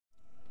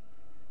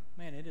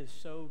it is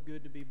so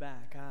good to be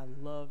back. I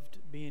loved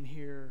being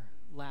here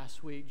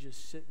last week,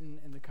 just sitting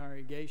in the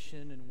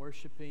congregation and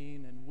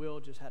worshiping, and Will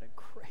just had a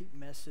great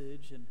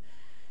message. And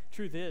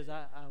truth is,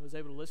 I was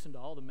able to listen to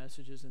all the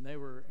messages, and they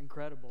were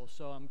incredible.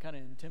 So I'm kind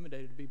of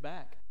intimidated to be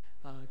back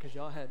because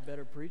y'all had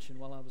better preaching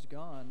while I was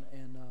gone.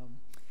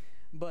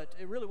 But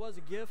it really was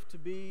a gift to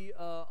be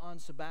on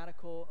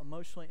sabbatical,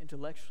 emotionally,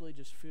 intellectually,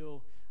 just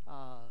feel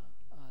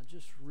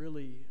just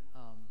really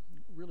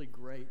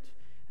great.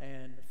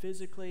 And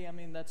physically, I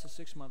mean, that's a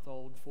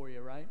 6-month-old for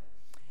you, right?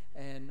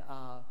 And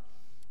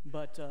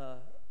but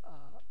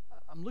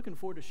I'm looking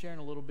forward to sharing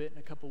a little bit in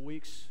a couple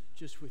weeks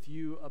just with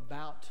you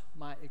about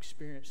my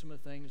experience, some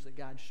of the things that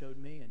God showed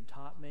me and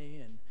taught me,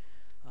 and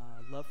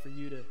I'd love for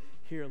you to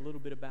hear a little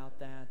bit about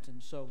that.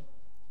 And so,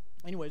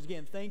 anyways,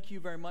 again, thank you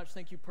very much.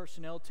 Thank you,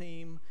 personnel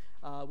team.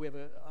 We have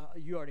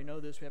you already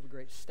know this, we have a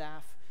great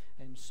staff,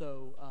 and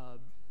so,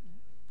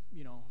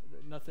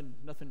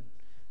 nothing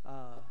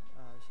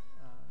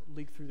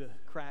leaked through the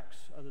cracks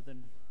other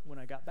than when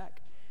I got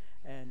back.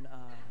 And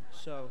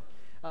so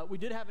we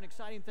did have an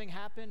exciting thing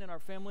happen in our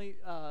family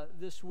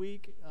this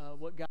week,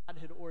 what God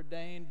had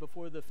ordained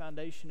before the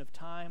foundation of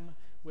time,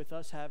 with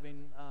us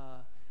having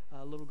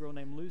a little girl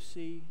named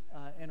Lucy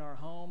in our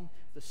home.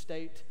 The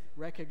state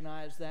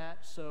recognized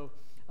that. So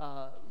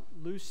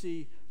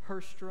Lucy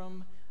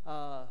Herrstrom,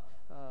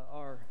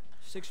 our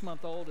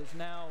 6-month-old, is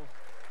now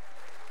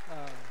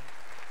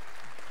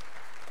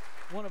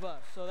one of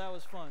us. So that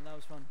was fun.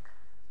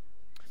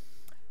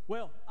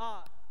 Well,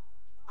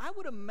 I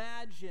would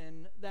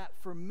imagine that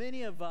for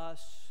many of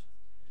us,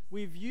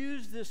 we've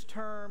used this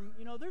term,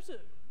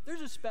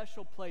 there's a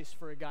special place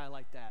for a guy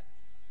like that.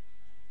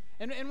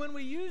 And when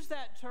we use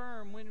that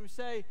term, when we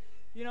say,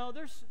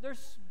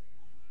 there's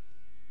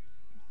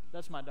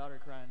that's my daughter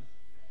crying.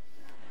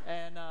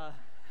 And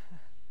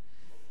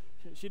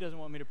she doesn't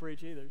want me to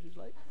preach either. She's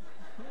like,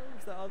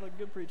 it's all the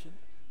good preaching.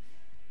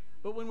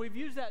 But when we've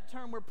used that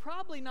term, we're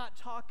probably not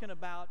talking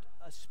about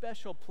a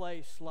special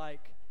place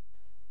like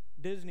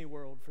Disney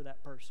World for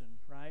that person,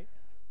 right?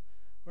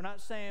 We're not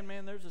saying,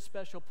 man, there's a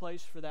special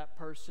place for that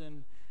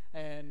person,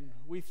 and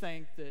we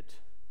think that,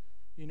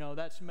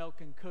 that's milk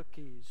and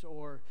cookies,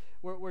 or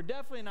we're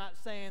definitely not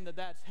saying that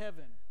that's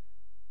heaven.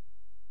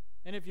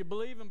 And if you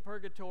believe in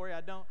purgatory,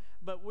 I don't,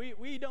 but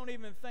we don't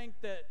even think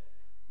that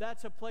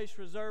that's a place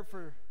reserved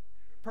for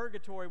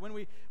purgatory. When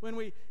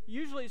we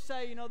usually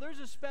say, there's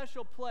a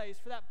special place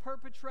for that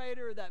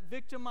perpetrator or that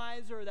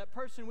victimizer or that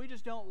person we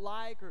just don't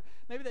like, or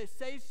maybe they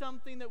say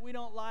something that we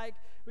don't like,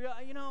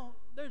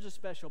 there's a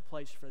special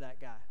place for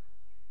that guy.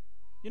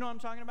 You know what I'm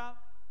talking about?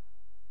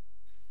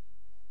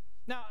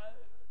 Now,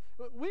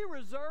 we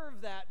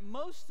reserve that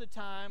most of the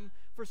time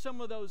for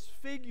some of those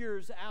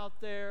figures out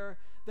there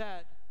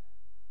that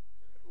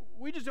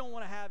we just don't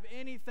want to have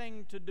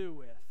anything to do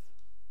with.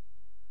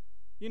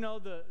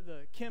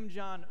 The Kim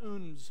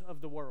Jong-uns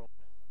of the world,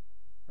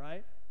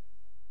 right?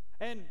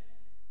 And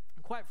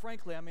quite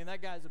frankly,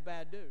 that guy's a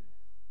bad dude.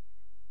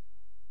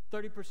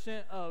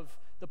 30% of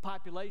the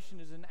population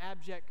is in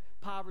abject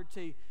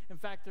poverty. In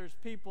fact, there's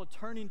people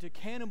turning to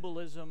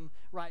cannibalism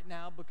right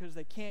now because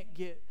they can't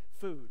get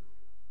food.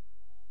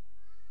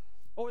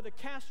 Or the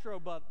Castro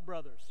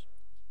brothers,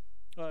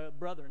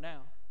 brother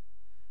now.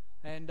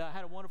 And I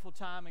had a wonderful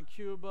time in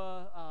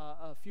Cuba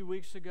a few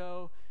weeks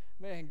ago.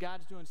 Man,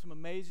 God's doing some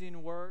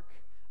amazing work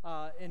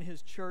in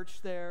his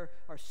church there.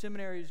 Our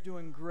seminary is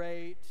doing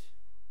great.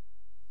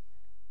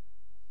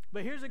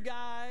 But here's a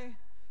guy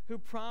who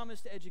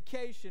promised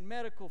education,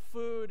 medical,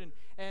 food,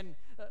 and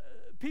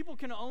people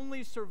can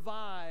only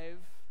survive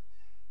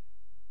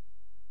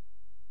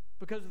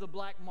because of the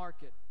black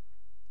market.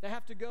 They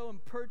have to go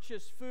and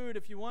purchase food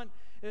if you want,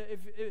 if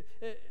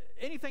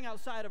anything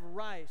outside of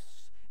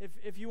rice,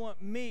 if you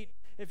want meat,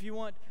 if you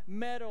want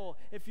metal,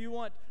 if you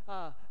want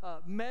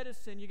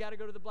medicine, you got to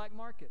go to the black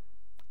market.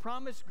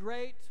 Promise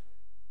great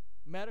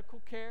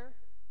medical care,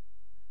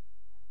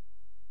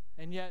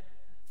 and yet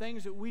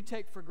things that we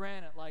take for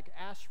granted, like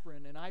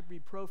aspirin and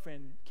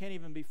ibuprofen, can't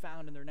even be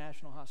found in their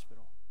national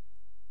hospital.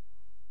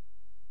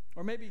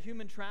 Or maybe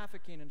human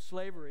trafficking and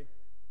slavery.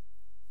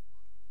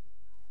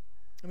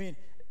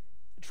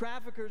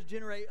 Traffickers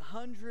generate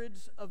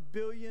hundreds of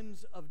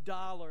billions of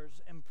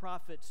dollars in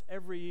profits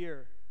every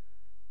year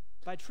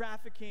by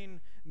trafficking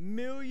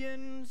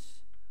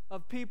millions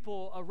of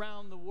people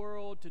around the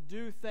world to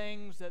do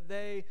things that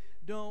they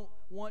don't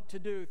want to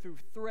do, through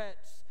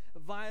threats,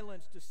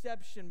 violence,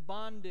 deception,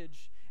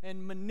 bondage,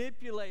 and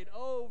manipulate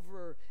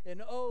over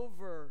and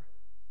over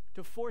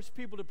to force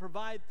people to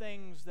provide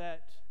things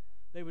that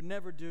they would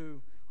never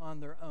do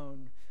on their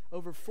own.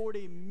 Over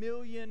 40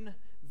 million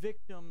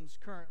victims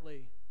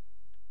currently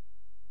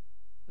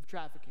of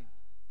trafficking.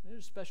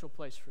 There's a special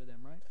place for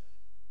them, right?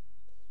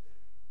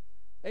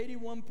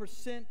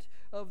 81%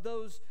 of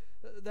those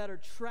that are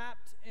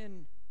trapped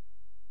in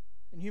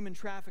human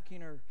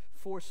trafficking are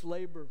forced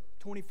labor.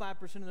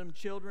 25% of them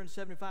children,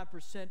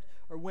 75%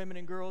 are women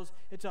and girls.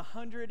 It's a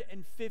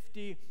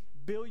 $150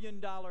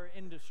 billion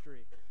industry.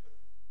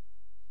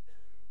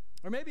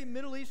 Or maybe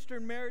Middle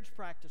Eastern marriage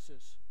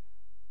practices.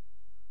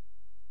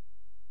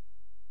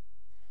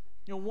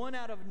 1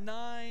 out of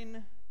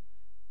 9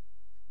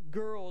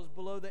 girls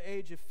below the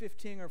age of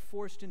 15 are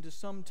forced into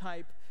some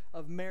type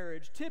of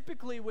marriage,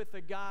 typically with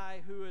a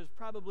guy who is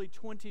probably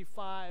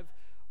 25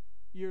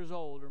 years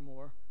old or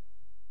more.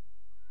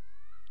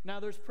 Now,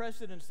 there's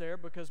precedence there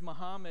because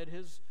Muhammad,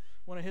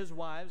 one of his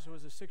wives,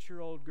 was a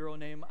 6-year-old girl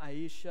named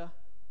Aisha.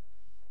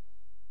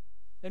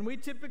 And we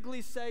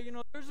typically say,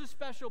 there's a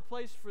special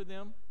place for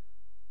them.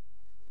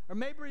 Or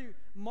maybe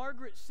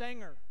Margaret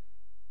Sanger,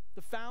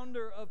 the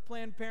founder of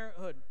Planned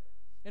Parenthood,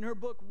 in her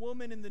book,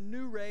 Woman in the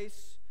New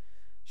Race,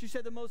 she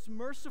said the most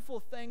merciful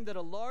thing that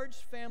a large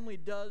family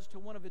does to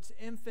one of its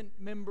infant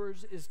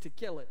members is to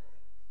kill it.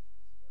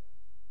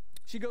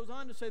 She goes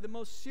on to say the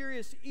most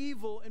serious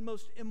evil and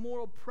most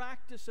immoral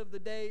practice of the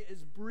day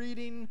is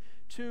breeding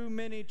too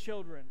many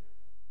children.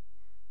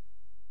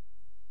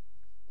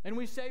 And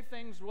we say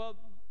things, well,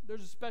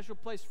 there's a special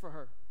place for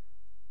her.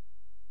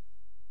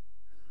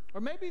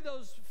 Or maybe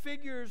those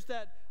figures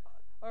that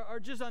are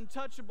just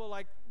untouchable,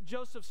 like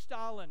Joseph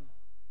Stalin,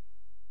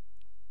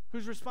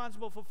 who's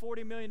responsible for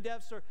 40 million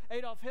deaths, or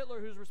Adolf Hitler,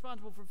 who's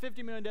responsible for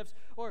 50 million deaths,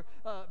 or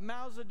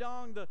Mao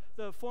Zedong,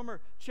 the former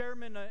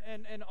chairman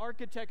and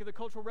architect of the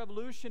Cultural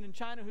Revolution in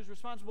China, who's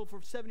responsible for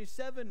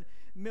 77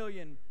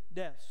 million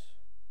deaths.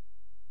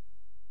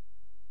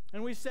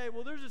 And we say,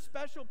 well, there's a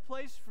special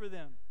place for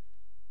them.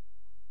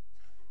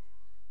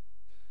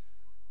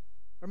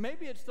 Or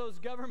maybe it's those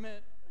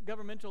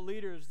governmental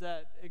leaders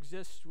that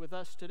exist with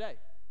us today,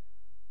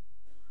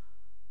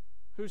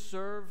 who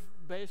serve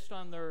based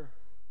on their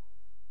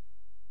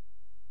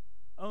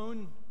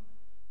own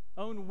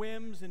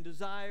whims and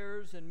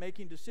desires and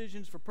making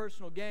decisions for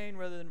personal gain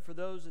rather than for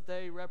those that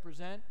they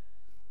represent.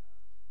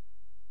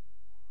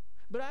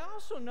 But I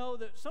also know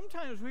that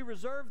sometimes we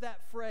reserve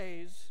that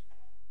phrase,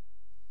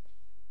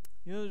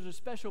 there's a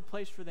special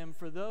place for them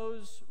for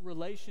those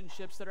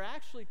relationships that are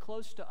actually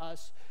close to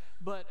us,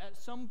 but at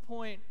some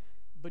point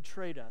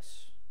betrayed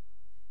us.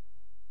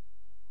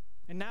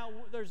 And now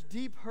there's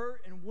deep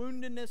hurt and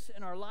woundedness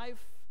in our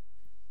life.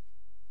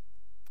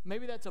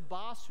 Maybe that's a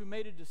boss who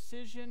made a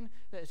decision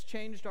that has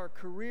changed our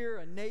career,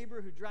 a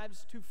neighbor who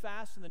drives too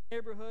fast in the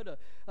neighborhood,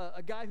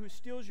 a guy who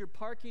steals your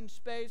parking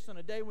space on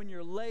a day when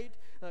you're late,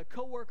 a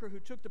coworker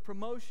who took the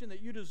promotion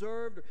that you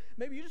deserved, or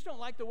maybe you just don't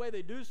like the way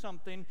they do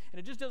something and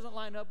it just doesn't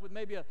line up with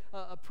maybe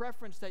a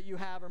preference that you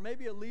have, or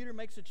maybe a leader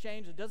makes a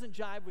change that doesn't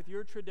jive with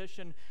your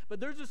tradition,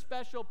 but there's a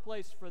special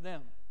place for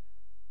them,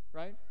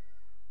 right?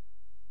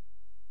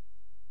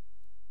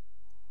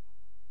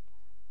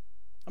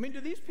 I mean,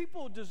 do these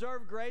people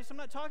deserve grace? I'm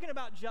not talking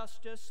about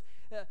justice.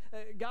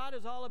 God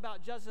is all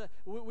about justice.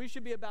 We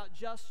should be about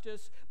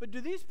justice. But do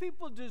these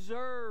people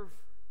deserve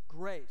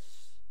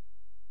grace?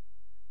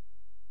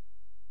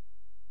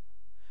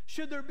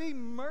 Should there be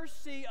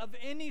mercy of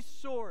any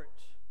sort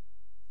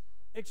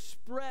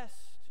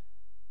expressed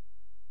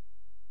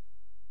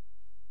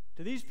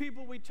to these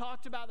people we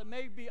talked about that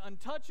may be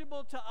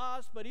untouchable to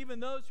us, but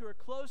even those who are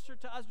closer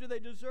to us, do they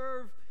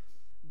deserve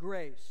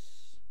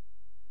grace?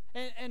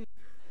 And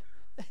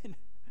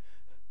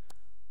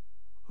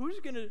who's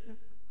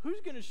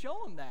gonna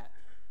show them that?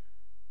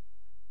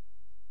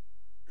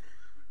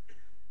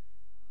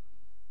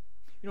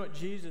 You know what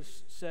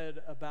Jesus said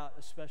about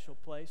a special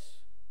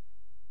place?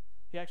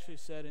 He actually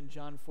said in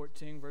John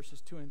 14,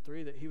 verses 2 and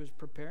 3, that he was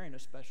preparing a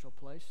special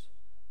place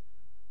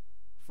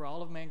for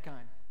all of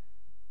mankind.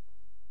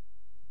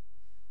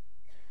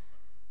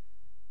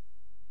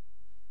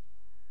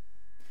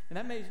 And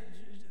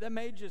that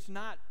may just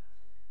not,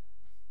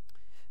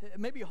 it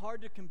may be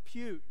hard to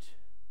compute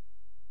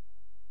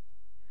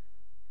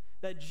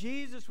that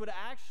Jesus would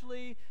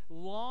actually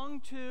long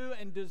to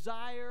and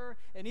desire,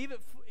 and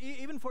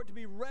even for it to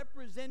be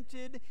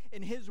represented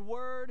in his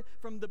word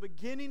from the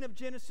beginning of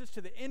Genesis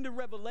to the end of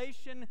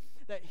Revelation,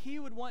 that he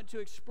would want to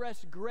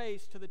express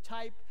grace to the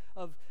type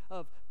of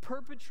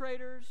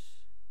perpetrators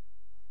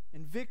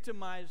and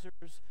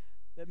victimizers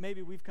that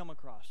maybe we've come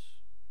across.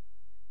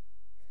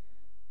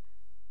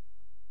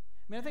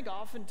 I mean, I think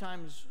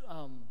oftentimes,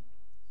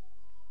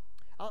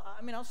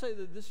 I'll say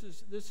that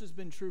this has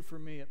been true for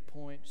me at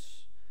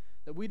points,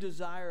 that we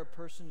desire a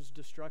person's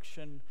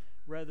destruction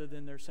rather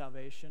than their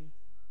salvation.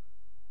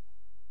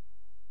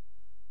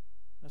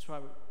 That's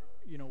why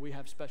we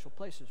have special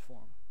places for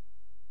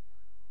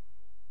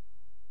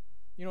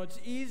them. It's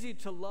easy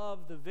to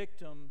love the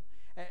victim,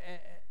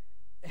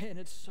 and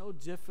it's so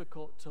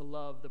difficult to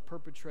love the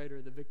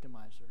perpetrator, the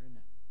victimizer, isn't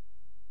it?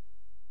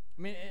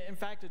 I mean, in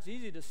fact, it's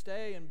easy to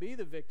stay and be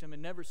the victim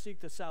and never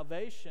seek the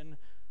salvation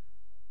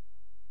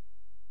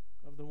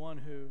of the one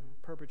who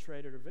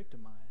perpetrated or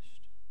victimized.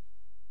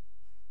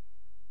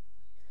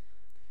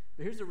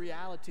 But here's the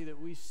reality that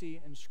we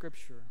see in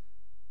Scripture,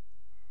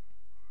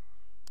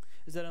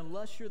 is that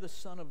unless you're the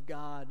Son of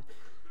God,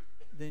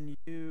 then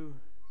you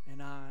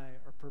and I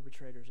are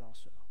perpetrators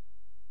also.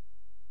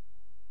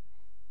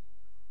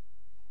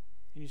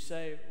 And you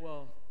say,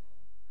 well,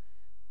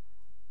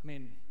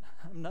 I'm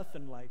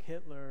nothing like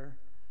Hitler.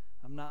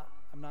 I'm not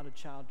a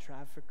child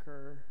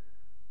trafficker.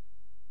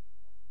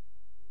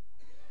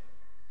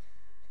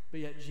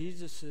 But yet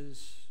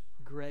Jesus'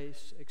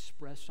 grace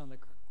expressed on the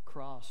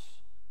cross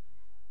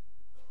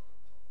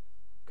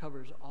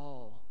covers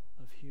all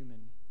of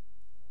humankind.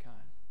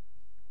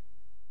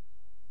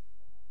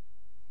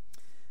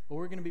 Well,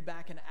 we're going to be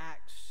back in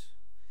Acts.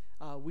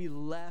 We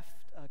left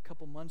a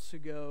couple months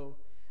ago,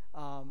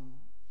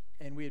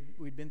 and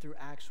we'd been through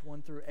Acts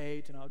 1 through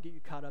 8, and I'll get you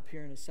caught up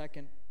here in a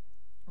second.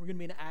 We're going to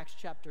be in Acts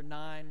chapter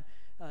 9,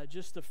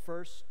 just the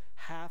first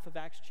half of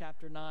Acts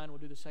chapter 9. We'll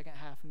do the second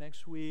half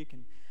next week,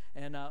 and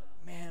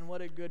man,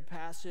 what a good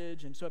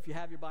passage. And so if you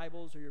have your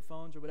Bibles or your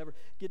phones or whatever,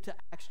 get to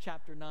Acts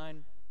chapter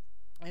 9.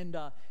 And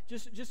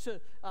just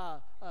to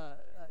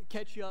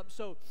catch you up,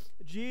 so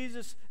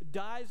Jesus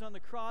dies on the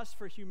cross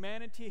for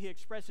humanity. He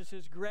expresses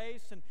his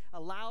grace and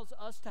allows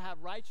us to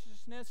have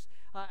righteousness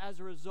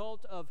as a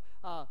result of,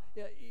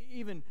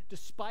 even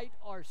despite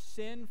our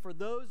sin, for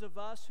those of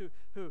us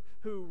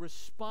who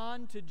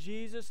respond to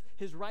Jesus,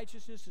 his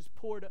righteousness is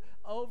poured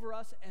over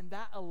us, and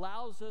that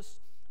allows us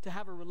to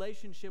have a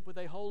relationship with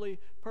a holy,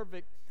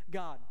 perfect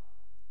God.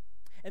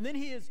 And then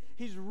he's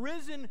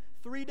risen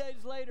 3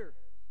 days later.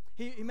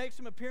 He makes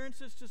some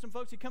appearances to some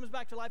folks. He comes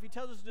back to life. He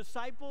tells his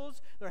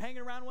disciples, they're hanging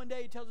around one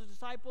day, he tells his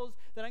disciples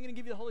that I'm going to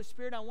give you the Holy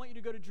Spirit. I want you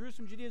to go to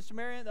Jerusalem, Judea, and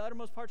Samaria, and the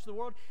uttermost parts of the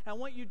world. And I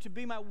want you to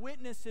be my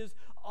witnesses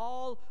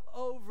all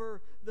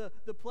over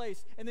the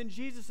place. And then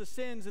Jesus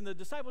ascends, and the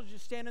disciples are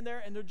just standing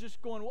there, and they're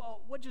just going,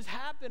 well, what just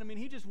happened? I mean,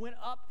 he just went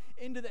up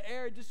into the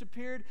air,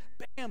 disappeared,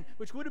 bam,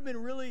 which would have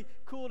been really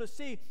cool to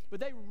see.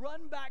 But they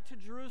run back to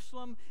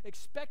Jerusalem,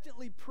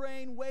 expectantly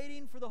praying,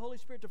 waiting for the Holy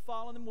Spirit to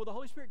fall on them. Well, the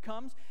Holy Spirit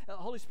comes. The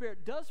Holy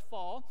Spirit does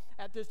fall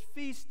at this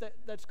feast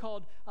that's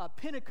called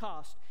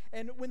Pentecost.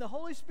 And when the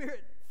Holy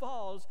Spirit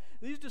falls,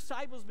 these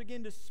disciples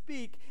begin to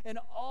speak in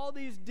all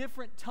these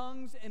different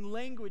tongues and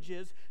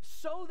languages,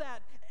 so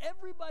that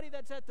everybody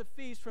that's at the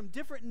feast from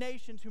different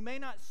nations who may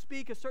not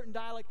speak a certain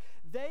dialect,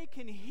 they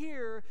can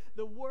hear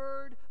the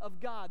word of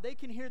God. They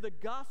can hear the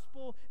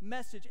gospel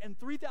message, and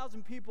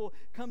 3,000 people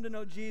come to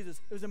know Jesus.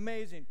 It was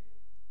amazing.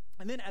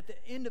 And then at the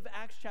end of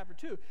Acts chapter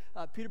 2,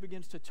 Peter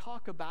begins to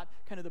talk about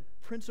kind of the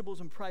principles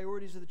and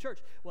priorities of the church.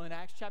 Well, in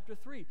Acts chapter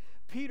 3,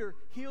 Peter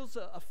heals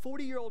a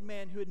 40-year-old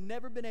man who had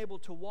never been able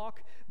to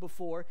walk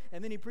before,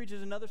 and then he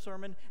preaches another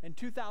sermon, and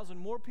 2,000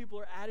 more people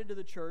are added to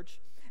the church.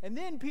 And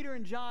then Peter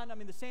and John, I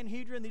mean, the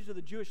Sanhedrin, these are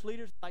the Jewish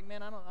leaders, like,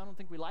 man, I don't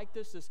think we like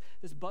this.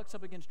 This bucks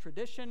up against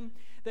tradition.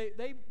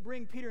 They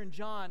bring Peter and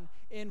John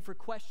in for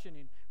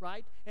questioning,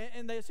 right?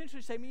 And they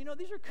essentially say, you know,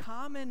 these are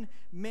common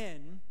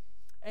men,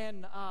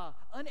 and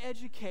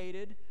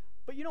uneducated,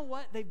 but you know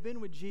what? They've been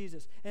with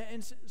Jesus.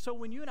 And so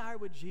when you and I are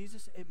with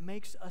Jesus, it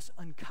makes us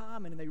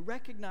uncommon. And they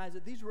recognize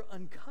that these were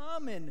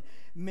uncommon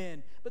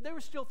men. But they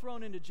were still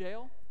thrown into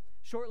jail.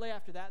 Shortly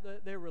after that,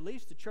 they were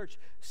released. The church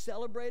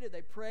celebrated.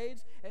 They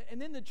prayed.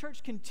 And then the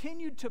church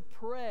continued to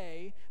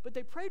pray, but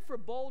they prayed for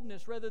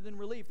boldness rather than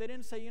relief. They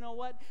didn't say, you know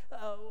what?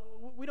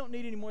 We don't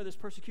need any more of this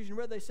persecution.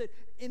 Rather, they said,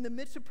 in the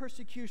midst of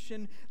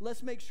persecution,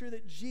 let's make sure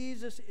that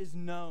Jesus is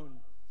known.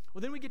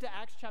 Well, then we get to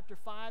Acts chapter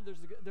 5.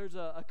 There's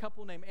a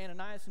couple named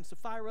Ananias and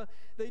Sapphira.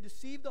 They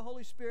deceive the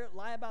Holy Spirit,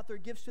 lie about their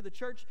gifts to the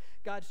church.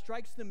 God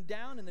strikes them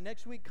down, and the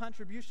next week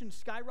contributions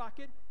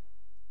skyrocket.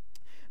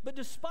 But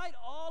despite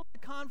all the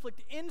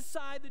conflict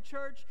inside the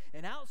church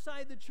and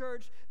outside the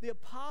church, the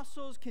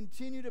apostles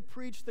continue to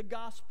preach the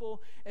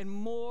gospel, and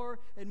more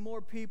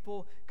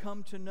people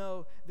come to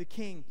know the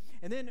King.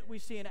 And then we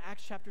see in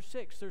Acts chapter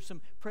 6, there's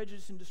some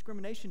prejudice and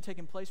discrimination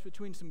taking place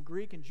between some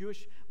Greek and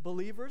Jewish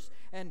believers,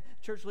 and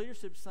church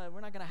leadership said,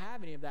 we're not going to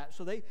have any of that.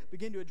 So they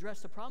begin to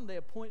address the problem. They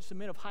appoint some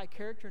men of high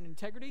character and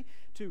integrity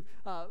to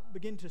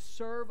begin to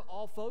serve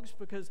all folks,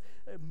 because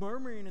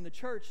murmuring in the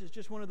church is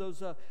just one of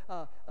those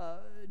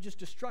just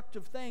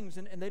destructive things,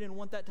 and they didn't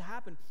want that to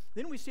happen.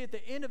 Then we see at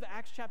the end of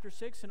Acts chapter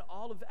 6 and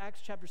all of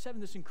Acts chapter 7,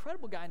 this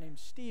incredible guy named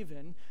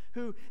Stephen,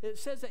 who it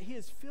says that he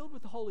is filled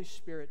with the Holy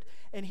Spirit,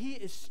 and he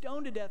is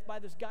stoned to death by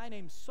this guy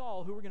named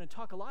Saul, who we're going to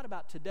talk a lot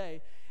about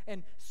today.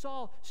 And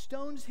Saul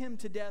stones him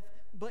to death,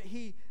 but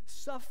he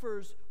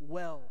suffers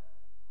well.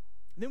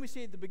 And then we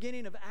see at the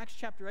beginning of Acts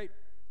chapter 8,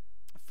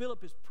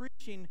 Philip is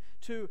preaching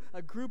to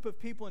a group of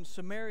people in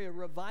Samaria.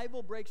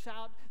 Revival breaks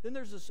out. Then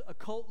there's this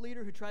cult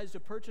leader who tries to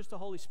purchase the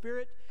Holy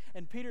Spirit,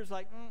 and Peter's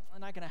like,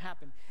 not going to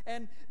happen.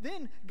 And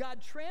then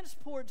God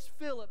transports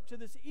Philip to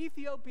this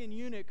Ethiopian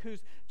eunuch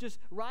who's just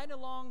riding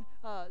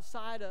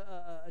alongside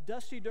a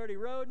dusty, dirty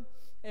road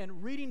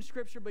and reading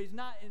Scripture, but he's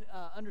not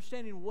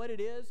understanding what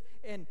it is.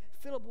 And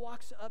Philip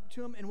walks up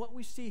to him, and what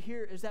we see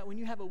here is that when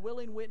you have a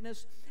willing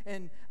witness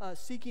and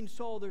seeking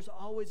soul, there's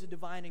always a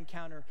divine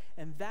encounter.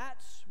 And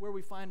that's where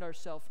we find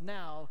ourselves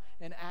now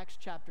in Acts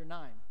chapter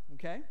 9,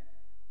 okay?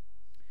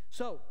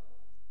 So,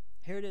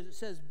 here it is. It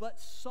says, but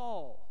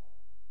Saul.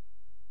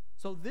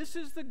 So this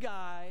is the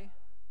guy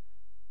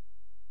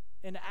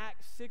in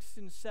Acts 6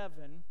 and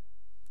 7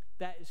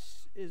 that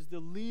is the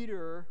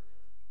leader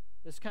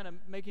that's kind of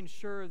making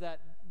sure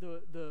that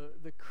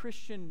the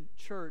Christian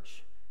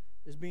church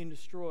is being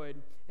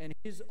destroyed. And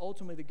he's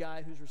ultimately the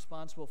guy who's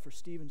responsible for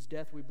Stephen's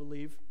death, we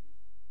believe.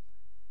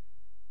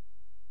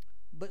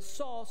 But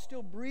Saul,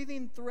 still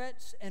breathing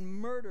threats and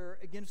murder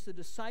against the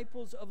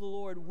disciples of the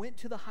Lord, went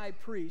to the high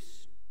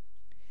priest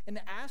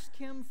and asked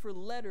him for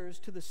letters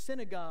to the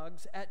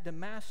synagogues at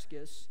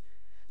Damascus,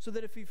 so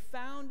that if he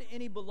found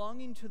any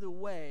belonging to the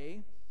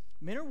way,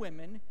 men or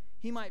women,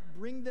 he might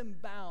bring them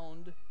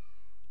bound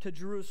to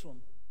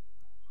Jerusalem.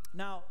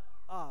 Now,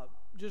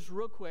 just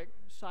real quick,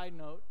 side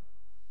note.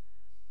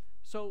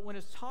 So when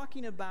it's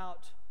talking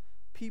about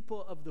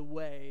people of the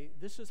way,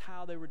 this is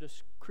how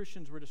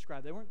Christians were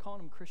described. They weren't calling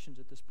them Christians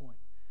at this point.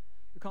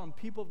 They're calling them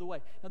people of the way.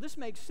 Now, this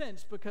makes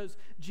sense because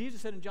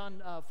Jesus said in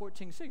John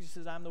 14:6, he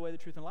says, I'm the way, the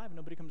truth, and life, and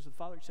nobody comes to the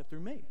Father except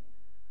through me.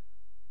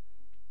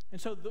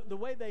 And so the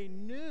way they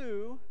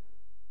knew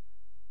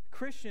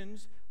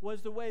Christians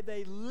was the way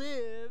they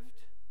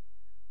lived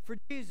for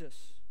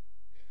Jesus.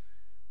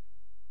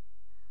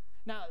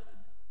 Now,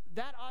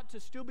 that ought to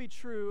still be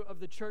true of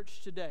the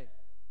church today.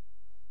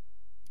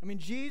 I mean,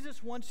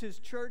 Jesus wants his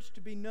church to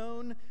be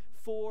known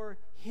for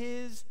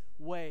his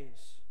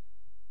ways.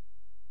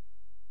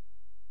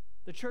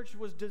 The church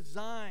was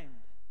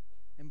designed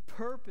and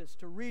purposed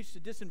to reach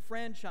the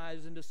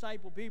disenfranchised and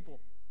disciple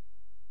people.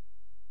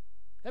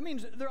 That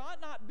means there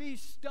ought not be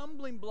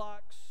stumbling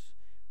blocks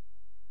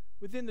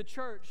within the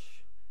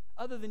church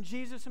other than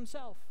Jesus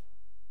himself.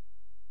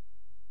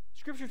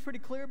 Scripture is pretty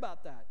clear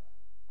about that.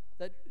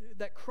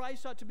 That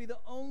Christ ought to be the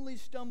only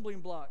stumbling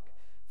block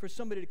for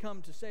somebody to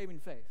come to saving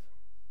faith.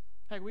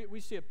 Heck, we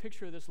see a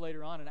picture of this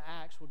later on in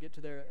Acts. We'll get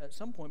to there at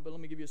some point, but let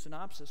me give you a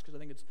synopsis because I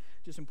think it's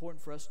just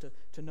important for us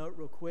to note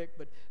real quick.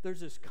 But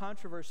there's this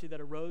controversy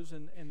that arose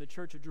in the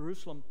church of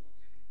Jerusalem,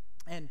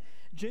 and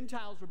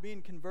Gentiles were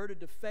being converted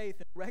to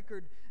faith in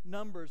record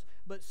numbers.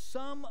 But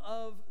some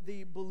of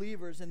the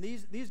believers, and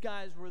these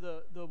guys were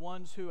the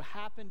ones who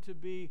happened to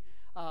be,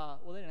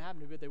 they didn't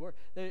happen to be, but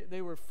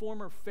they were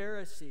former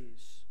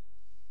Pharisees.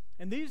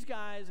 And these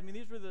guys, I mean,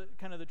 these were the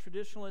kind of the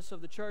traditionalists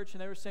of the church,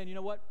 and they were saying, you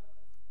know what?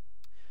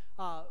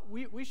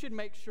 We should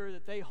make sure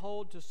that they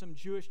hold to some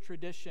Jewish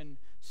tradition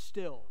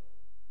still.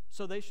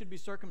 So they should be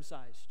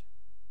circumcised.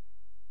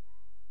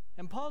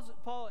 And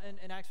Paul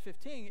in Acts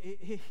 15,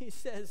 he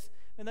says,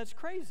 and that's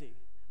crazy.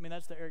 I mean,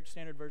 that's the Eric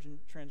Standard Version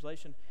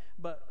translation.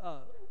 But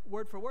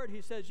word for word,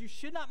 he says, you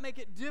should not make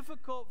it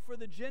difficult for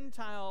the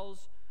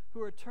Gentiles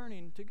who are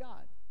turning to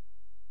God.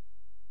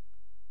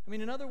 I mean,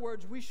 in other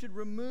words, we should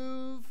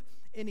remove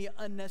any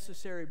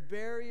unnecessary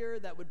barrier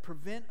that would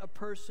prevent a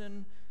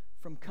person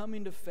from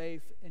coming to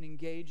faith and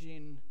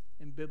engaging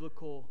in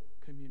biblical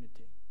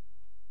community.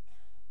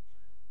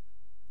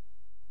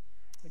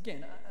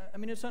 Again, I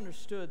mean, it's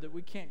understood that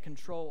we can't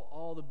control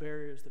all the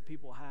barriers that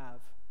people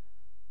have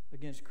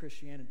against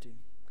Christianity.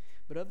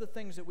 But of the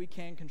things that we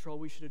can control,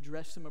 we should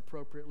address them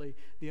appropriately.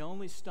 The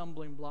only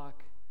stumbling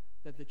block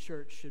that the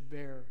church should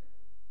bear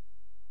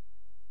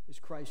is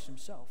Christ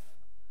himself.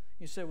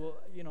 You say, well,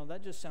 you know,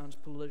 that just sounds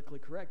politically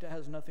correct. It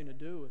has nothing to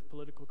do with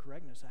political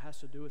correctness. It has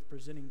to do with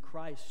presenting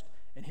Christ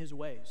and his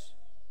ways.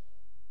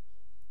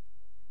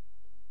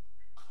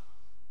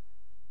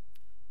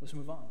 Let's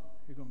move on.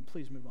 You're going,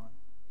 please move on.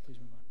 Please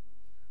move on.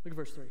 Look at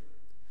verse 3.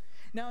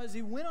 Now, as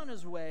he went on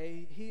his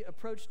way, he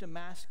approached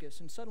Damascus,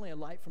 and suddenly a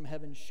light from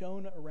heaven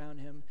shone around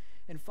him.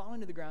 And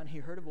falling to the ground, he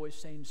heard a voice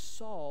saying,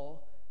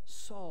 Saul,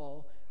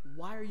 Saul,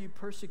 why are you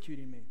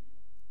persecuting me?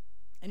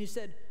 And he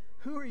said,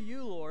 who are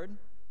you, Lord?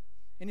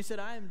 And he said,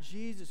 I am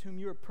Jesus, whom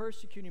you are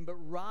persecuting, but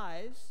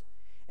rise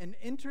and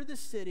enter the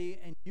city,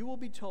 and you will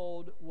be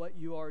told what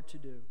you are to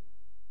do.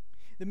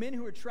 The men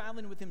who were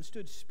traveling with him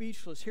stood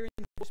speechless, hearing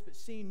the voice but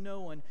seeing no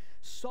one.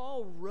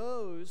 Saul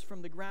rose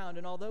from the ground,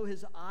 and although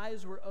his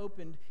eyes were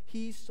opened,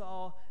 he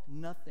saw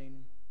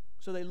nothing.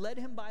 So they led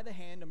him by the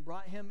hand and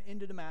brought him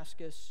into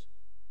Damascus.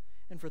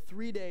 And for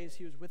 3 days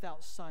he was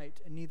without sight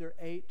and neither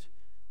ate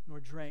nor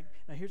drank.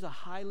 Now here's a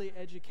highly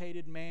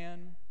educated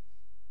man,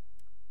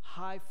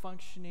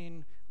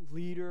 high-functioning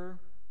leader,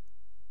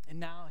 and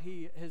now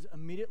he has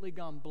immediately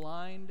gone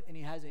blind, and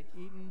he hasn't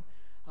eaten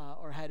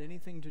or had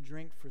anything to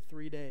drink for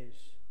 3 days.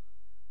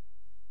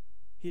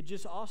 He had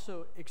just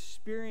also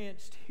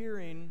experienced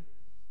hearing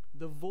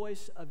the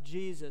voice of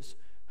Jesus,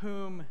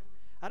 whom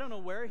I don't know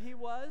where he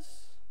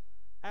was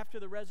after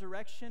the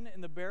resurrection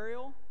and the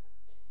burial,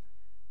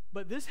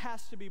 but this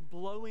has to be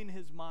blowing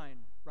his mind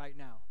right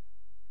now.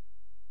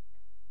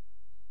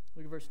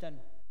 Look at verse 10.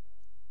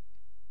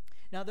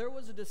 Now there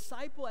was a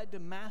disciple at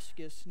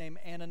Damascus named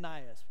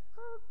Ananias.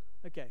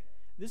 Okay,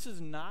 this is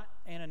not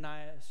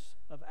Ananias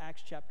of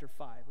Acts chapter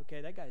 5.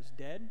 Okay, that guy's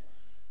dead.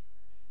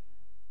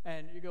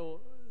 And you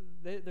go,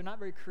 they're not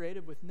very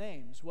creative with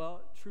names.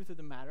 Well, truth of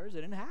the matter is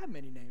they didn't have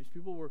many names.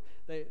 People were,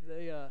 they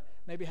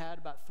maybe had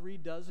about 3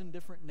 dozen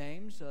different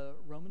names.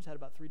 Romans had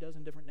about 3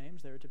 dozen different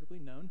names. They were typically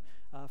known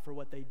for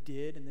what they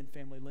did, and then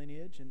family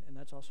lineage, and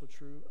that's also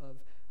true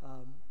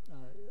of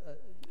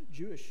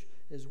Jewish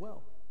as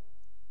well.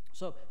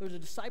 So there was a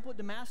disciple at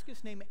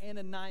Damascus named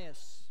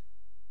Ananias.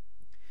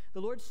 The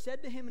Lord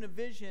said to him in a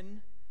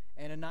vision,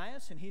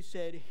 Ananias, and he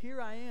said,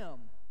 here I am,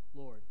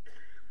 Lord.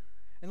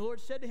 And the Lord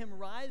said to him,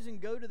 rise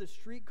and go to the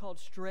street called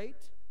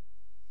Straight,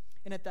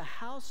 and at the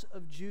house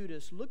of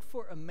Judas look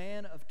for a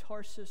man of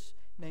Tarsus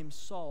named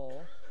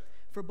Saul,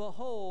 for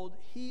behold,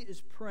 he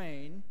is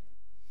praying,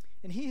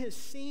 and he has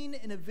seen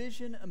in a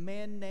vision a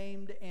man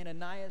named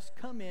Ananias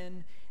come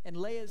in and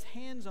lay his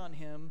hands on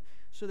him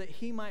so that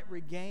he might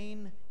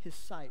regain his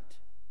sight.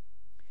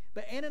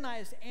 But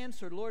Ananias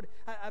answered, Lord,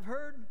 I've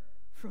heard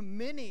from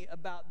many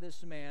about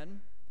this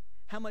man,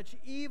 how much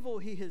evil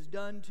he has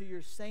done to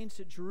your saints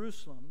at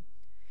Jerusalem.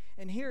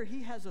 And here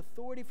he has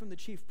authority from the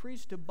chief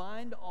priest to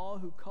bind all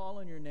who call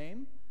on your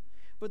name.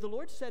 But the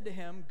Lord said to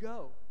him,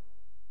 Go,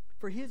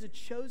 for he is a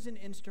chosen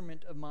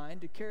instrument of mine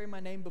to carry my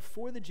name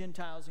before the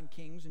Gentiles and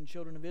kings and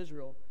children of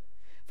Israel.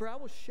 For I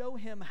will show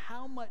him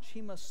how much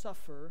he must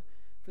suffer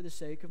for the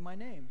sake of my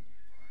name.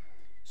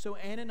 So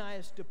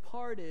Ananias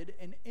departed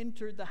and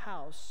entered the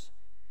house,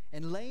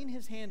 and laying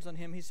his hands on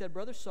him, he said,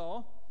 Brother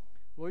Saul,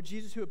 Lord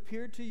Jesus, who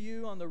appeared to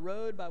you on the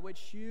road by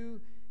which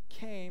you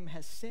came,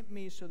 has sent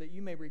me so that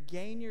you may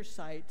regain your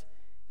sight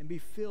and be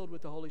filled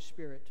with the Holy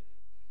Spirit.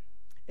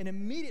 And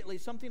immediately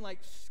something like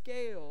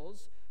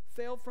scales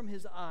fell from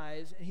his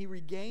eyes, and he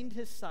regained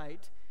his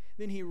sight.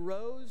 Then he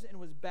rose and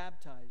was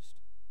baptized.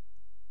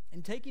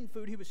 And taking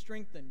food, he was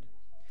strengthened.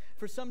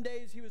 For some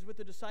days he was with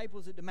the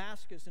disciples at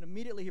Damascus, and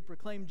immediately he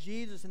proclaimed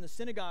Jesus in the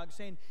synagogue,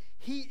 saying,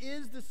 He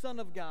is the Son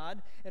of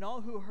God. And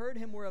all who heard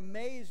him were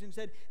amazed and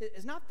said,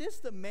 Is not this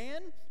the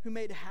man who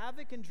made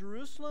havoc in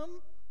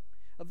Jerusalem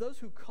of those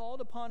who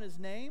called upon his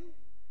name?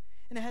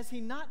 And has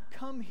he not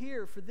come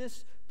here for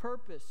this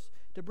purpose,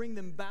 to bring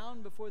them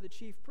bound before the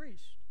chief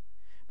priest?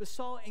 But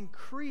Saul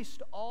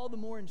increased all the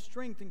more in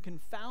strength and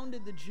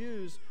confounded the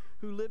Jews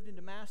who lived in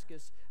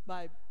Damascus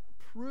by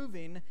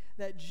proving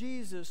that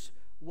Jesus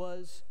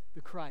was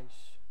the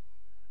Christ.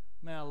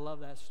 Man, I love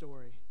that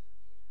story.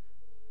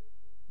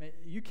 Man,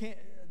 you can't,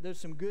 there's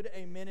some good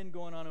amening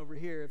going on over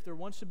here. If there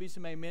wants to be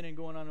some amening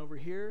going on over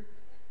here,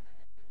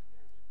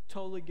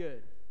 totally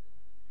good.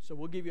 So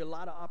we'll give you a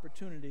lot of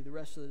opportunity the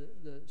rest of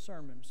the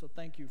sermon. So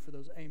thank you for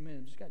those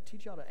amens. Just got to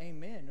teach y'all to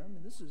amen. I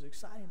mean, this is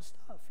exciting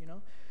stuff, you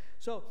know.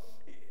 So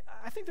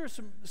I think there's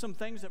some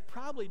things that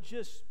probably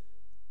just,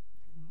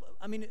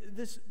 I mean,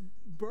 this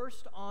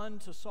burst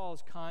onto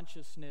Saul's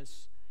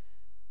consciousness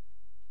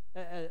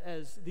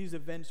as these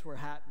events were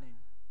happening.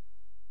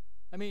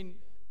 I mean,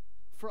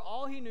 for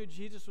all he knew,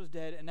 Jesus was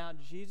dead, and now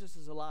Jesus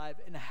is alive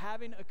and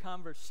having a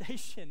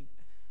conversation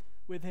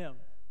with him.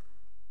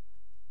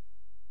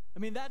 I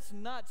mean, that's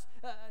nuts.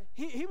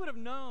 He would have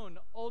known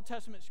Old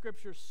Testament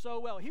scripture so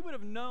well. He would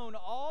have known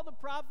all the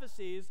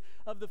prophecies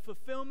of the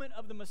fulfillment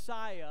of the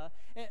Messiah.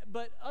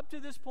 But up to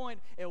this point,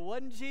 it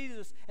wasn't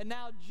Jesus. And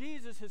now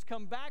Jesus has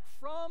come back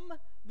from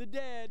the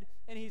dead,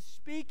 and he's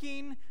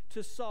speaking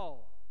to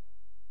Saul.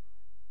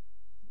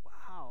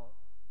 Wow.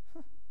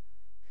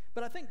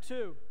 But I think,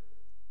 too,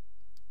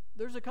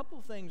 there's a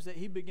couple things that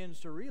he begins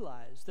to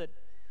realize, that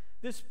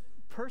this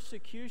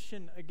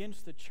persecution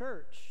against the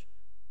church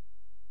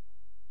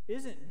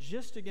isn't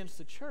just against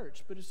the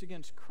church, but it's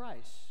against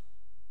Christ,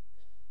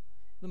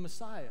 the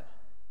Messiah.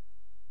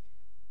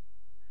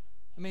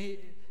 I mean,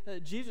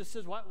 Jesus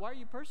says, why are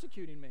you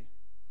persecuting me?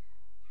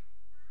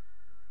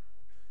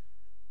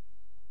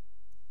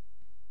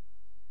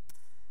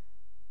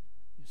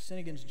 You sin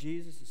against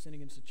Jesus, you sin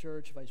against the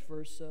church, vice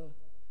versa.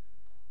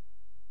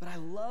 But I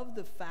love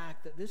the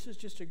fact that this is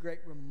just a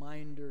great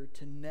reminder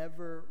to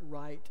never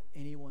write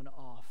anyone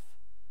off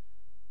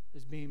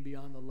as being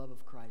beyond the love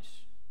of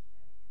Christ.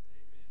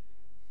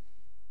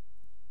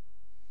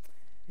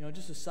 You know,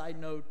 just a side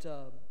note,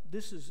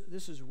 this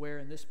is where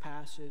in this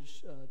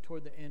passage,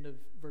 toward the end of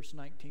verse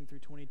 19 through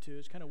 22,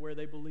 is kind of where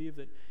they believe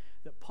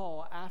that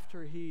Paul,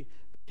 after he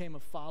became a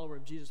follower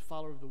of Jesus,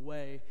 follower of the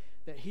way,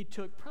 that he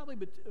took probably,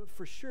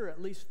 for sure,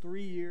 at least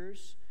 3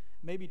 years,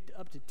 maybe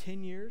up to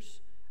 10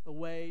 years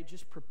away,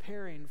 just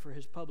preparing for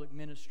his public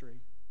ministry.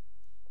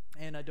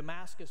 And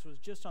Damascus was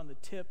just on the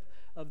tip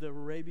of the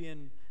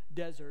Arabian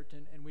desert,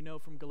 and we know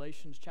from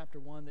Galatians chapter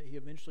 1 that he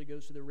eventually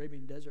goes to the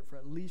Arabian desert for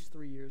at least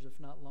 3 years, if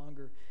not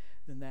longer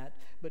than that.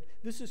 But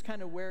this is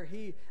kind of where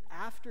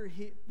after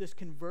this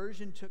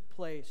conversion took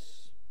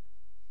place,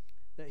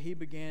 that he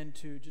began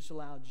to just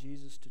allow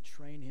Jesus to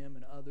train him,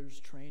 and others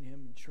train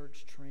him, and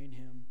church train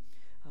him.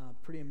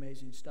 Pretty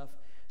amazing stuff.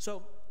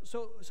 So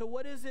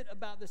what is it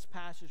about this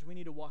passage we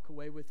need to walk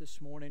away with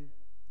this morning?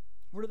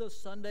 What are those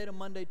Sunday to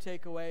Monday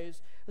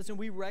takeaways? Listen,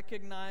 we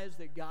recognize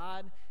that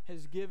God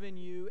has given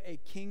you a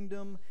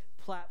kingdom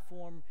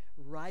platform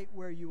right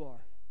where you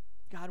are.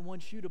 God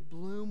wants you to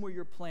bloom where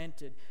you're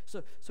planted.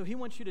 So he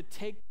wants you to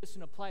take this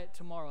and apply it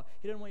tomorrow.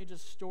 He doesn't want you to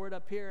just store it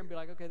up here and be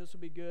like, okay, this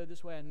will be good.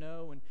 This way I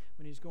know. And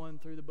when he's going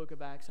through the book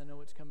of Acts, I know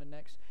what's coming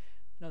next.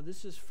 No,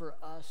 this is for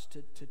us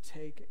to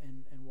take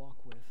and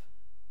walk with.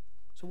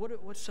 So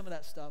what's some of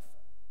that stuff?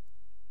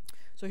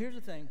 So here's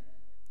the thing.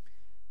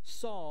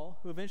 Saul,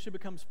 who eventually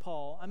becomes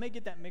Paul, I may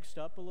get that mixed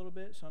up a little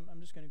bit, so I'm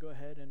just going to go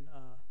ahead and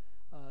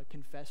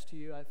confess to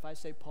you. If I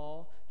say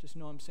Paul, just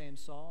know I'm saying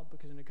Saul,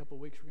 because in a couple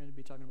of weeks we're going to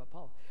be talking about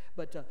Paul.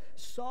 But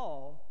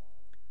Saul,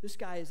 this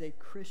guy is a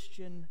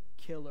Christian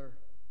killer.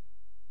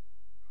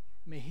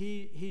 I mean,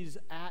 he's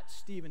at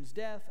Stephen's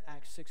death,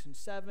 Acts 6 and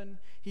 7.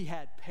 He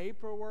had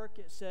paperwork,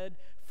 it said,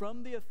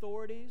 from the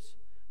authorities.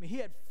 I mean, he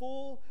had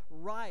full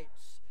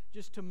rights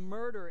just to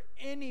murder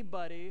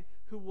anybody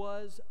who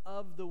was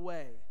of the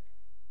way.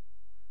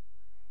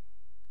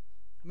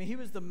 I mean, he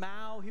was the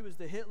Mao, he was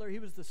the Hitler, he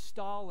was the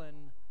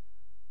Stalin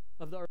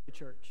of the early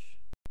church.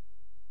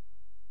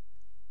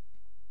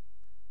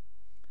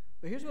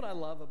 But here's what I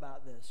love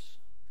about this,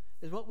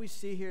 is what we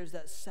see here is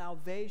that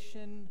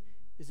salvation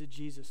is a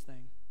Jesus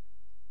thing.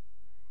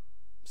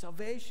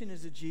 Salvation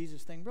is a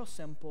Jesus thing, real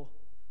simple.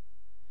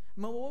 I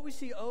mean, what we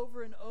see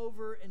over and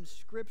over in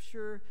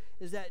Scripture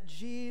is that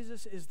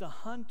Jesus is the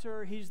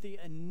hunter. He's the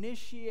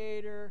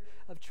initiator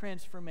of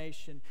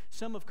transformation.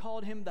 Some have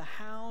called him the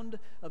hound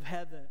of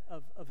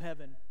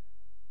heaven.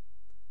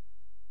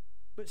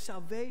 But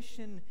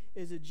salvation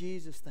is a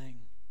Jesus thing.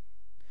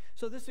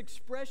 So this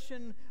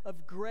expression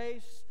of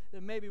grace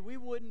that maybe we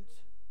wouldn't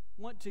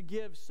want to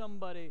give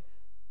somebody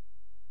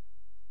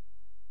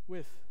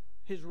with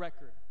his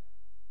record.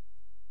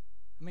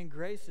 I mean,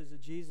 grace is a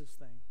Jesus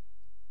thing.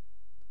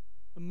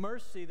 A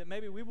mercy that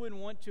maybe we wouldn't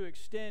want to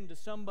extend to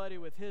somebody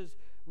with his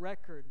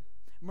record.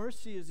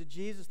 Mercy is a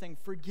Jesus thing.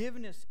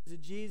 Forgiveness is a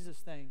Jesus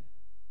thing.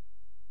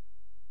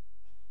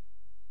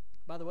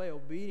 By the way,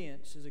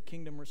 obedience is a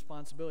kingdom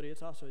responsibility.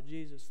 It's also a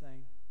Jesus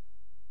thing.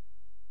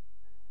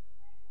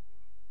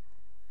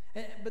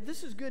 But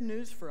this is good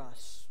news for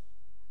us.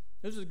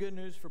 This is good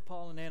news for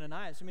Paul and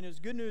Ananias. I mean, it was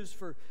good news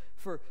for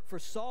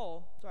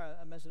Saul. Sorry,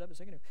 I messed it up a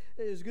second ago.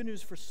 It was good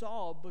news for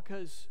Saul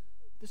because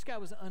this guy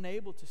was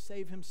unable to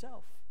save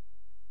himself.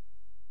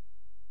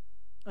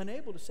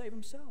 Unable to save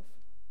himself.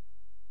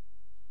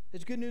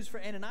 It's good news for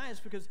Ananias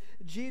because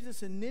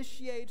Jesus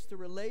initiates the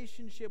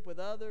relationship with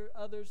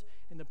others,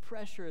 and the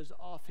pressure is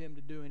off him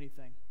to do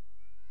anything.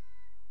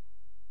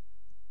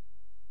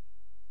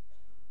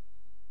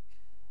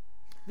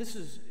 This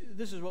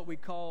is what we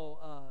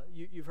call,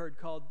 you've heard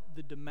called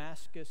the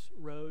Damascus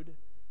Road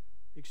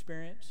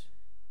experience.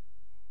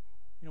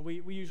 You know,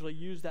 we usually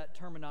use that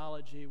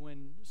terminology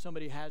when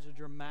somebody has a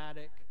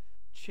dramatic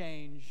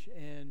change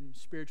in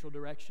spiritual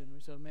direction.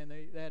 We say, man,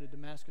 they had a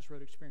Damascus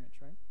Road experience,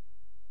 right?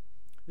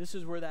 This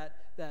is where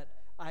that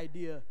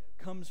idea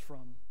comes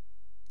from.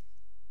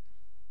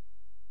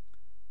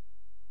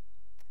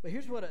 But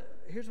here's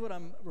what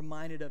I'm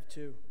reminded of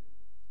too.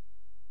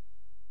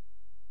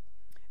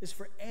 Is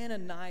for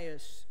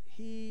Ananias,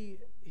 he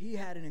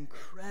had an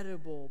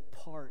incredible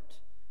part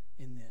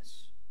in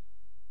this.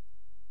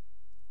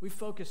 We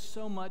focus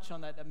so much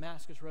on that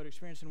Damascus Road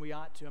experience, and we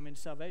ought to. I mean,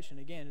 salvation,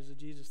 again, is a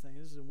Jesus thing.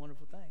 This is a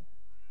wonderful thing.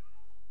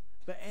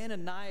 But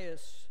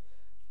Ananias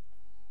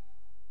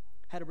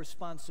had a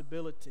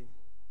responsibility.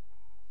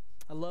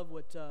 I love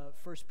what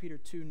 1 Peter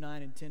 2,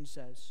 9 and 10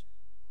 says.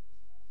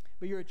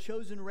 But you're a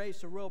chosen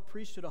race, a royal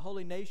priesthood, a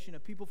holy nation, a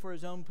people for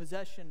his own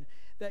possession,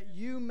 that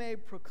you may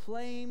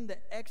proclaim the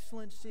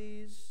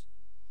excellencies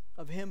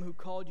of him who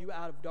called you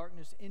out of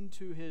darkness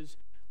into his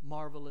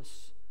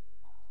marvelous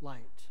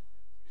light.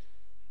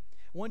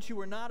 Once you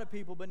were not a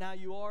people, but now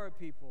you are a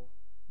people,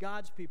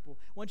 God's people.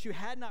 Once you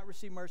had not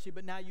received mercy,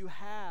 but now you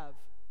have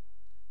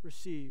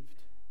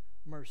received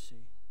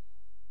mercy.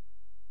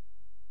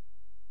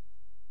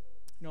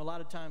 You know, a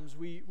lot of times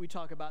we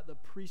talk about the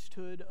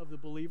priesthood of the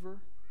believer.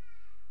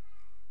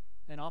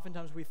 And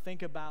oftentimes we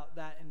think about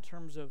that in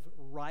terms of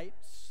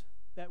rights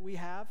that we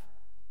have.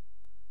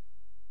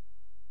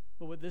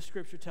 But what this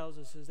scripture tells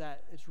us is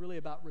that it's really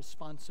about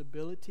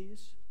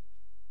responsibilities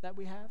that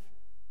we have.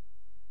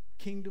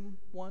 Kingdom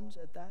ones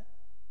at that.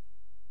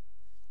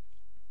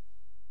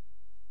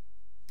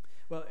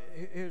 Well,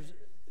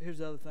 here's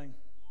the other thing.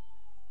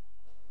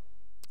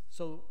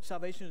 So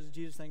salvation is a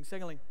Jesus thing.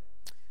 Secondly,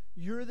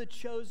 you're the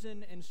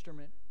chosen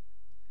instrument.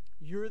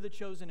 You're the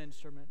chosen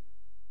instrument.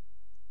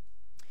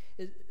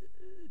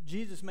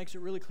 Jesus makes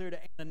it really clear to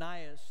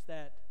Ananias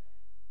that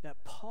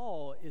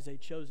Paul is a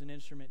chosen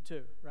instrument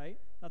too, right?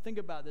 Now think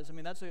about this. I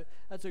mean, that's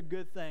a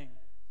good thing.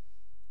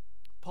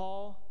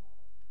 Paul,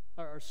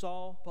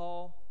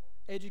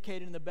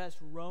 educated in the best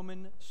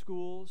Roman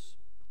schools,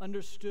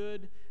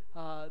 understood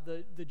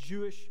the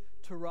Jewish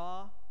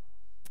Torah.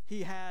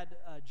 He had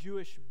a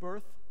Jewish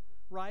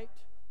birthright.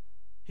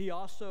 He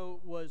also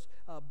was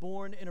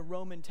born in a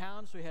Roman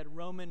town, so he had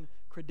Roman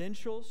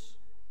credentials.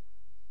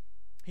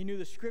 He knew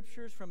the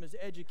scriptures from his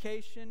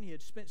education. He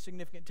had spent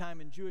significant time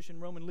in Jewish and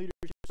Roman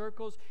leadership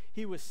circles.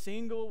 He was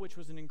single, which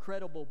was an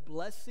incredible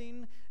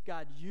blessing.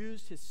 God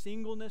used his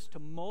singleness to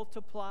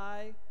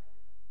multiply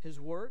his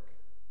work.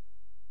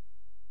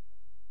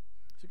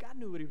 So God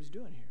knew what he was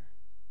doing here.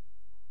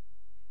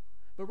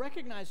 But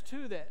recognize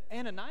too that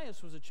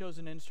Ananias was a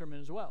chosen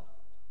instrument as well.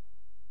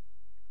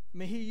 I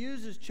mean, he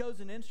uses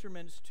chosen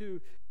instruments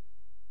to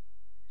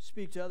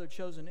speak to other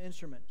chosen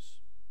instruments.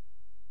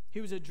 He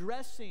was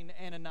addressing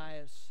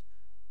Ananias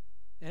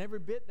and every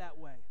bit that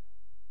way.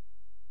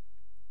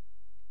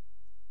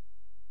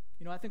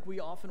 You know, I think we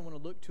often want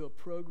to look to a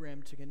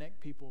program to connect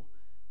people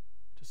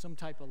to some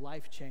type of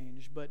life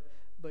change, but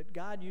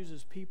God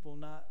uses people,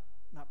 not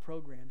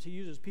programs. He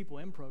uses people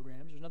in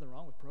programs. There's nothing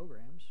wrong with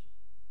programs.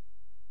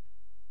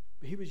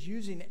 But he was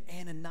using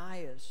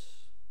Ananias.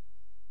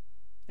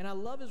 And I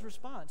love his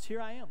response.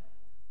 Here I am.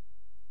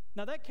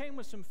 Now that came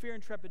with some fear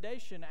and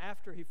trepidation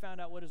after he found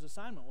out what his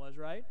assignment was,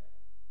 right?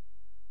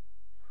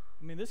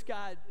 I mean, this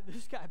guy,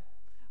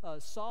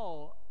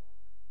 Saul,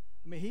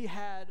 I mean, he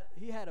had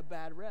a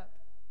bad rep.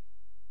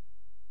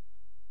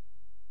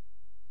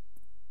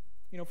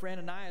 You know, for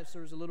Ananias,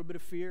 there was a little bit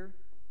of fear.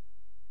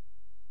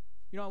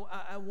 You know,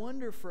 I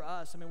wonder for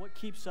us, I mean, what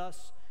keeps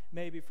us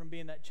maybe from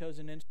being that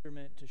chosen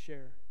instrument to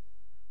share?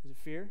 Is it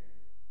fear?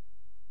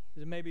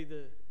 Is it maybe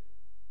the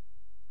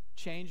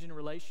change in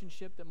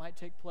relationship that might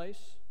take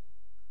place?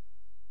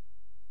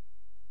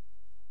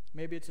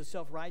 Maybe it's a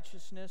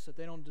self-righteousness that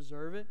they don't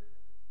deserve it.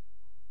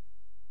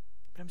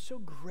 But I'm so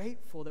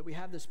grateful that we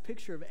have this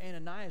picture of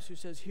Ananias who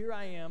says, here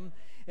I am.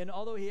 And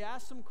although he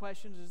asks some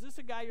questions, is this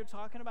the guy you're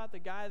talking about, the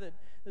guy that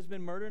has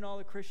been murdering all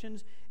the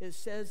Christians? It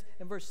says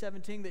in verse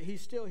 17 that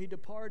he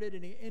departed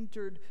and he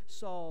entered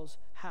Saul's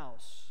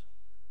house.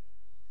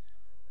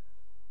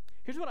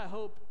 Here's what I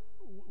hope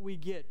we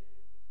get,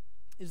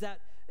 is that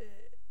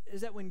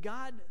when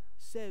God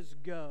says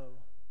go,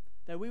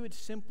 that we would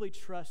simply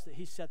trust that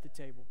he set the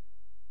table.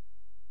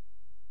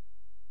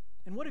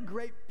 And what a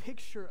great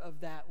picture of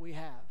that we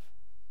have.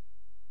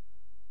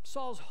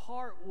 Saul's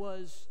heart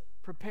was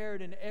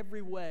prepared in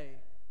every way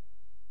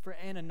for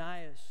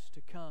Ananias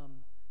to come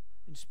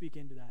and speak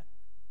into that.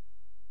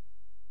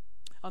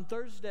 On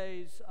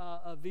Thursdays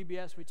of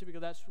VBS, we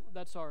typically,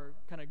 that's our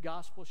kind of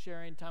gospel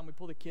sharing time. We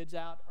pull the kids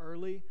out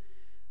early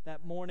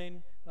that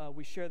morning.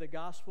 We share the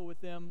gospel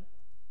with them,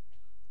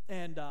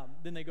 and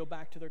then they go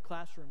back to their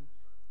classroom.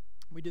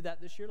 We did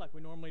that this year like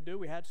we normally do.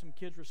 We had some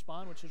kids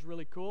respond, which is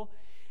really cool.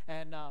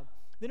 And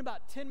then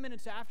about 10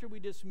 minutes after we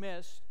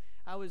dismissed,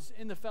 I was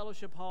in the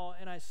fellowship hall,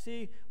 and I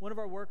see one of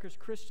our workers,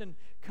 Kristen,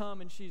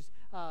 come, and she's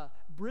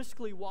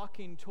briskly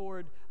walking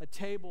toward a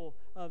table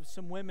of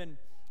some women,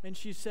 and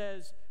she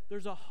says,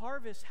 there's a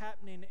harvest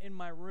happening in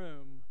my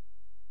room.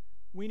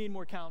 We need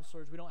more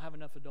counselors. We don't have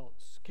enough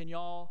adults. Can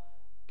y'all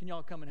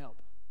come and help?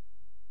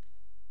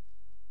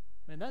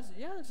 Man,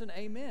 that's an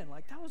amen.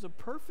 Like, that was a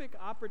perfect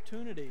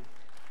opportunity.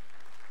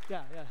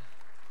 Yeah.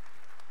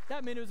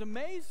 That mean, it was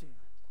amazing.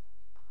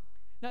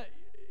 Now,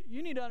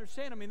 you need to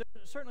understand, I mean,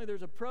 certainly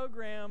there's a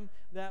program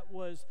that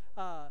was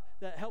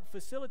that helped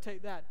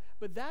facilitate that,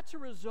 but that's a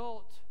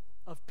result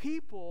of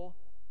people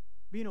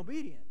being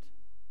obedient.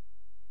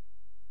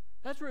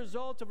 That's a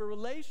result of a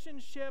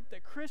relationship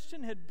that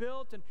Kristen had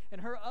built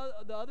and her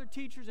the other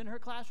teachers in her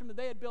classroom that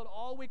they had built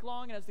all week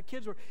long. And as the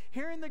kids were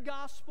hearing the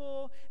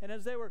gospel and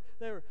as they were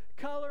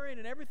coloring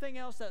and everything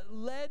else that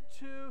led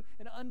to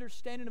an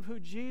understanding of who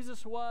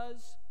Jesus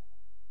was,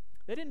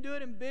 they didn't do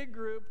it in big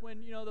group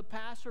when, the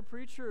pastor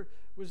preacher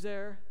was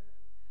there.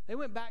 They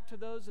went back to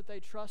those that they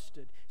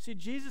trusted. See,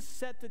 Jesus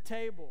set the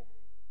table.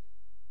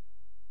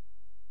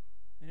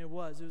 And it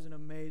was an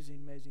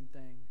amazing, amazing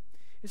thing.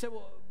 He said,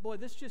 well, boy,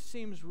 this just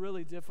seems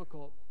really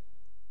difficult.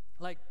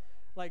 Like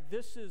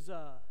this is,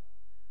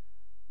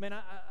 man,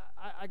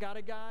 I got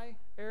a guy,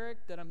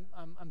 Eric, that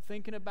I'm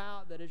thinking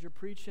about, that as you're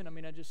preaching, I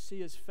mean, I just see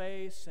his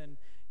face, and,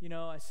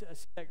 I see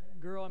that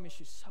girl, I mean,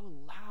 she's so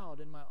loud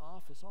in my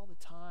office all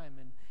the time,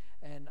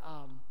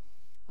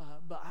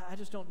 but I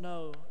just don't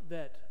know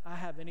that I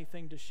have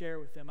anything to share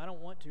with them. I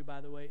don't want to,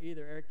 by the way,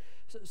 either, Eric.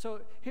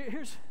 So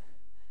here's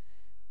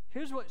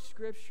what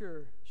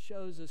Scripture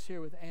shows us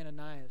here with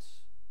Ananias,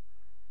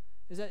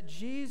 is that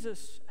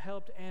Jesus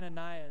helped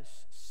Ananias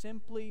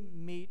simply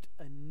meet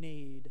a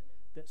need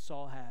that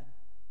Saul had.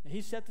 And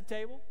he set the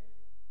table.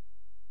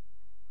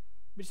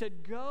 But he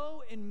said,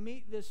 go and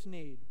meet this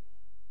need.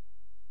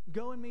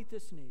 Go and meet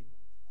this need.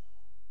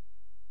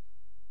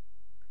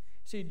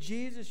 See,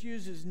 Jesus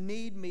uses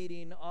need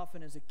meeting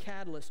often as a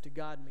catalyst to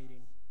God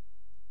meeting.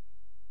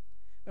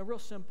 Now, real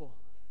simple.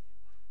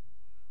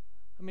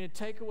 I mean, a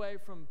takeaway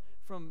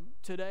from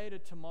today to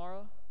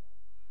tomorrow.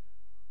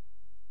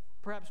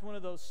 Perhaps one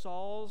of those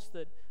Sauls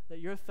that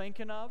you're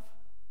thinking of.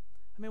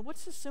 I mean,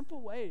 what's the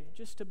simple way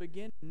just to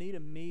begin to meet a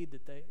need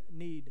that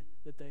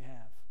they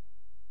have?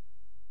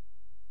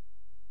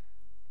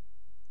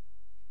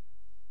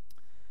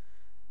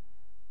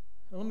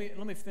 Let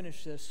me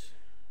finish this.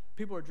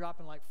 People are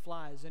dropping like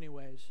flies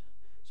anyways.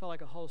 Saw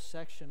like a whole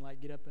section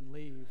like get up and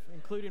leave,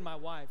 including my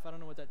wife. I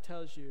don't know what that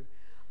tells you.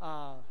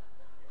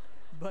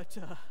 But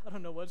I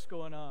don't know what's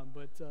going on,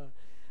 but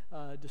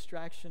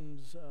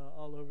distractions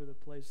all over the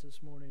place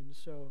this morning.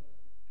 So,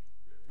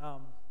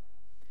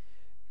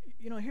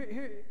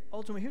 here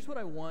ultimately, here's what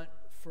I want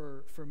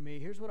for me.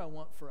 Here's what I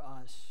want for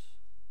us.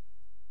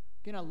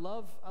 Again, I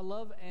love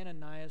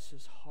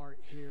Ananias' heart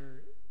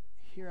here.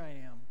 Here I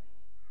am.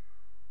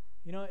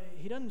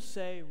 He doesn't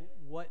say,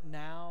 what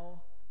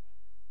now?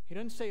 He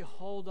doesn't say,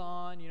 hold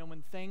on.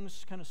 When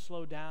things kind of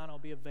slow down, I'll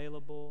be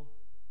available.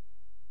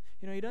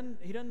 He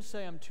doesn't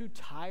say, I'm too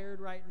tired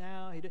right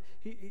now.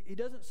 He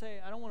doesn't say,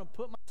 I don't want to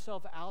put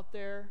myself out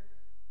there.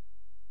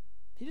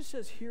 He just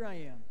says, here I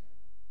am.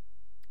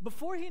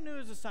 Before he knew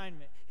his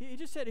assignment, he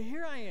just said,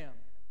 here I am.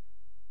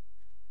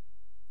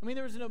 I mean,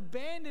 there was an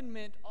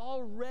abandonment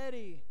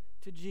already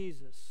to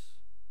Jesus.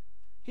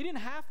 He didn't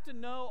have to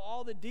know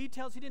all the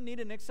details. He didn't need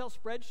an Excel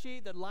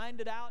spreadsheet that lined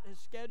it out, his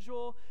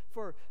schedule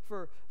for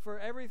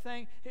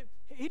everything.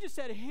 He just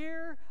said,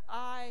 here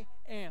I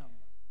am.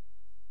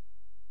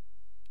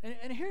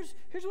 And here's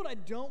what I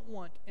don't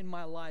want in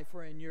my life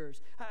or in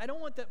yours. I don't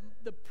want that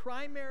the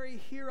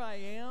primary here I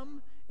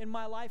am in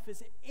my life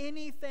is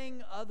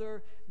anything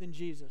other than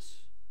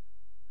Jesus.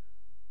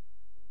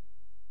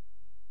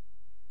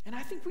 And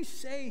I think we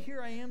say,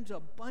 here I am to a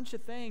bunch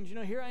of things. You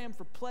know, here I am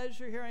for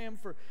pleasure. Here I am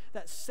for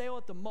that sale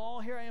at the mall.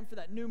 Here I am for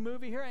that new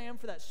movie. Here I am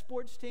for that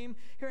sports team.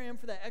 Here I am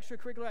for that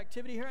extracurricular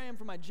activity. Here I am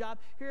for my job.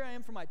 Here I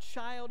am for my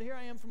child. Here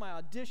I am for my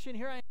audition.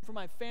 Here I am for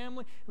my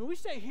family. When we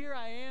say here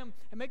I am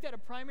and make that a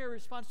primary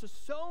response to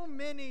so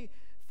many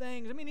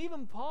things. I mean,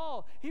 even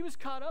Paul, he was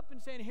caught up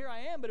in saying, here I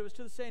am, but it was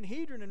to the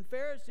Sanhedrin and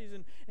Pharisees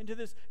and to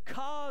this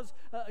cause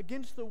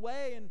against the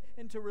way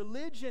and to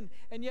religion.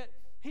 And yet,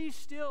 he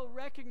still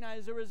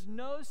recognized there was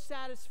no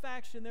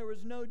satisfaction, there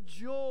was no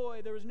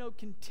joy, there was no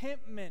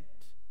contentment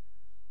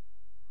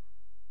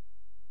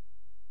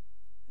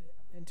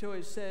until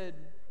he said,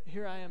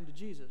 here I am to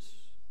Jesus.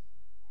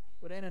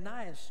 What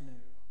Ananias knew.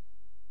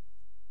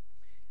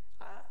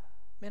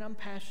 Man, I'm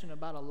passionate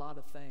about a lot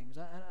of things.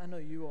 I know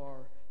you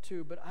are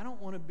too, but I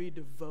don't want to be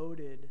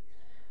devoted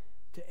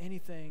to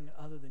anything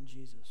other than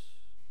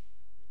Jesus.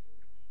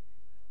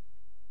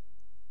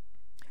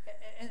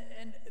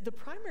 And the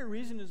primary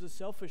reason is a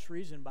selfish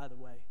reason, by the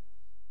way.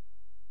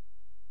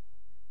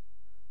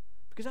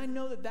 Because I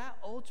know that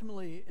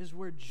ultimately is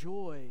where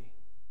joy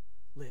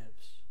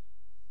lives.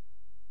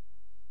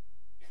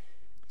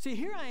 See,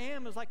 here I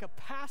am is like a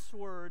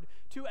password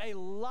to a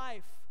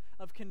life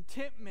of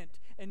contentment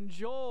and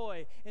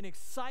joy and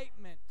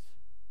excitement.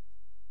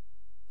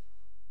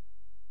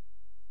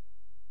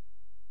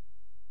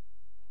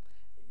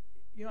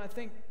 You know, I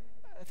think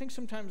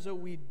sometimes, though,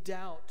 we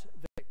doubt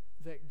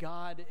that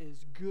God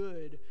is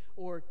good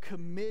or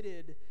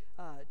committed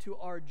to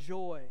our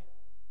joy.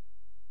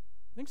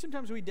 I think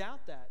sometimes we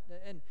doubt that.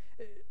 And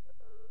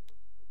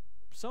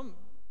some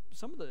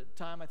of the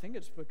time, I think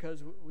it's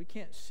because we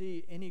can't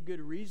see any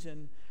good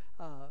reason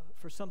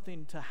for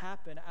something to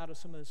happen out of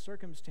some of the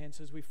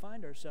circumstances we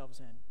find ourselves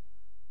in.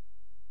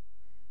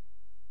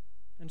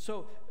 And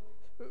so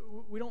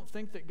we don't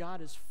think that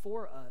God is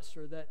for us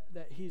or that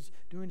he's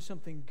doing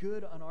something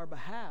good on our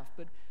behalf.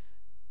 But I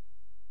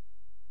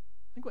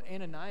think what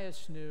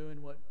Ananias knew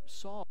and what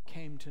Saul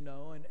came to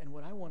know and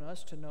what I want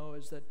us to know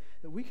is that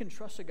we can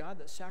trust a God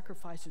that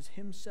sacrifices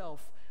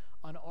himself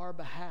on our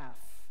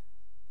behalf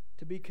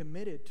to be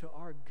committed to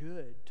our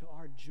good, to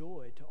our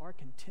joy, to our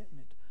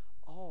contentment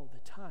all the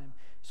time.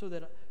 So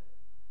that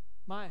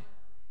my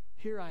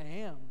here I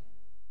am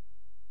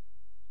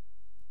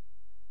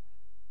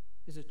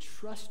is a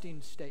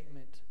trusting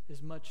statement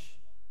as much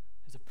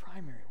as a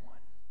primary one.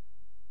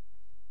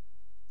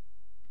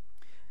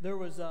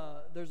 There's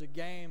a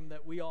game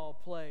that we all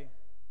play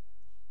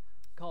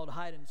called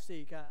hide and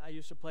seek. I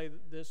used to play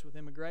this with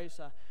Emma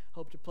Grace. I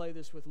hope to play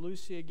this with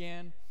Lucy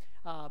again.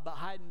 But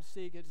hide and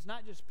seek, it's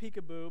not just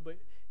peekaboo, but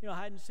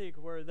hide and seek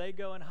where they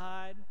go and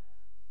hide.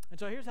 And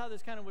so here's how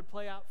this kind of would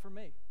play out for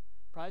me.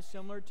 Probably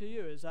similar to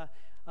you. Is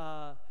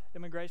Emma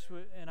Grace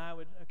and I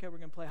would, okay, we're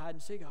going to play hide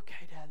and seek.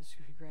 Okay, Dad, this is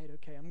going to be great.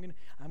 Okay, I'm going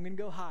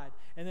to go hide.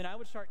 And then I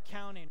would start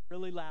counting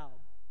really loud.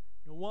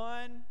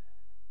 1,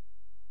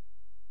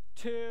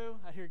 2,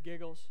 I hear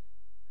giggles.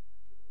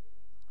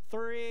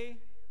 3,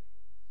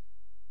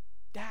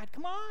 Dad,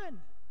 come on.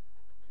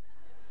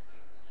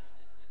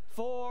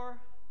 4,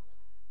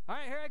 all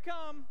right, here I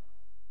come.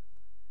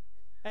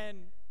 And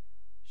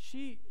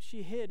she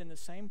hid in the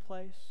same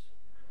place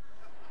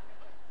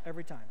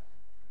every time.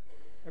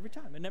 Every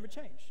time. It never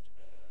changed.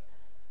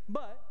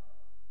 But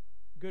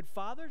good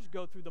fathers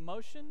go through the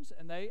motions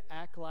and they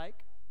act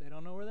like they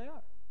don't know where they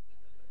are.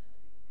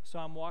 So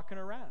I'm walking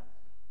around.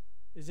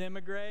 Is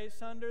Emma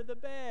Grace under the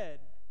bed?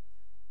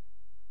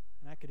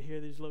 And I could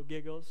hear these little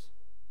giggles.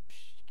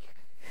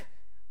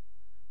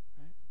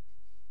 Right?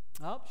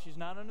 Oh, she's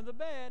not under the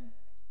bed.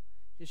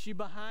 Is she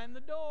behind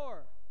the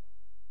door?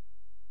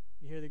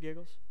 You hear the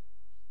giggles?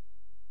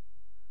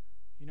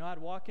 I'd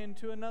walk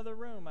into another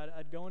room.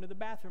 I'd go into the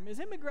bathroom. Is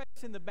Emma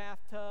Grace in the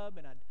bathtub?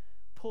 And I'd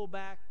pull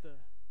back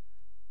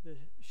the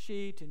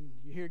sheet and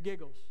you hear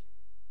giggles.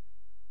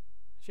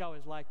 She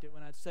always liked it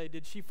when I'd say,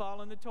 did she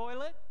fall in the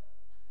toilet?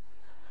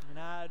 And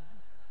I'd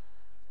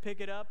pick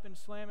it up and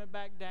slam it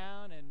back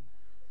down, and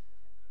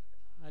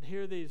I'd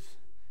hear these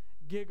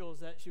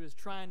giggles that she was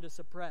trying to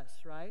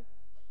suppress, right?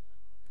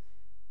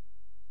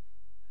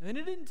 And then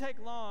it didn't take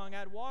long.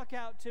 I'd walk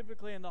out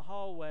typically in the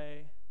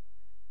hallway,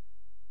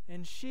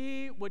 and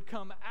she would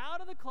come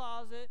out of the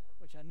closet,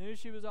 which I knew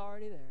she was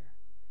already there,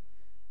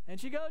 and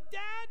she'd go,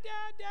 Dad,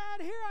 Dad,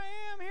 Dad, here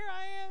I am, here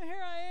I am,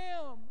 here I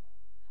am.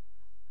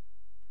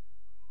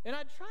 And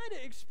I'd try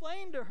to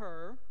explain to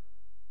her,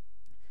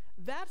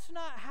 that's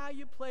not how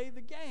you play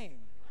the game.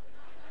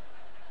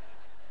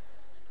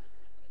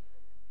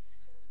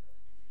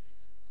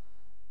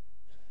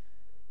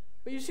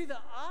 But you see, the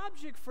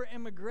object for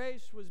Emma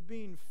Grace was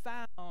being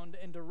found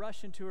and to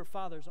rush into her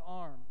father's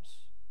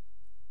arms.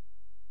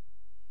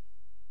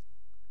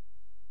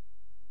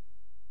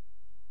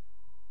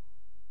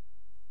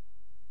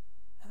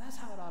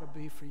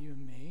 be for you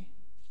and me.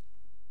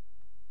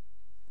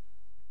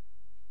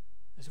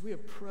 As we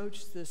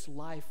approach this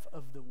life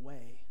of the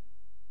way,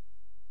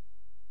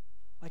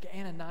 like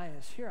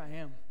Ananias, here I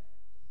am.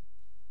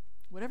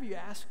 Whatever you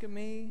ask of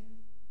me,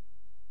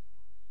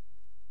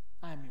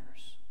 I am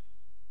yours.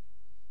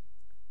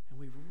 And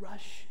we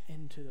rush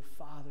into the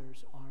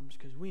Father's arms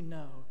because we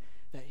know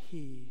that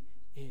He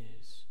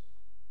is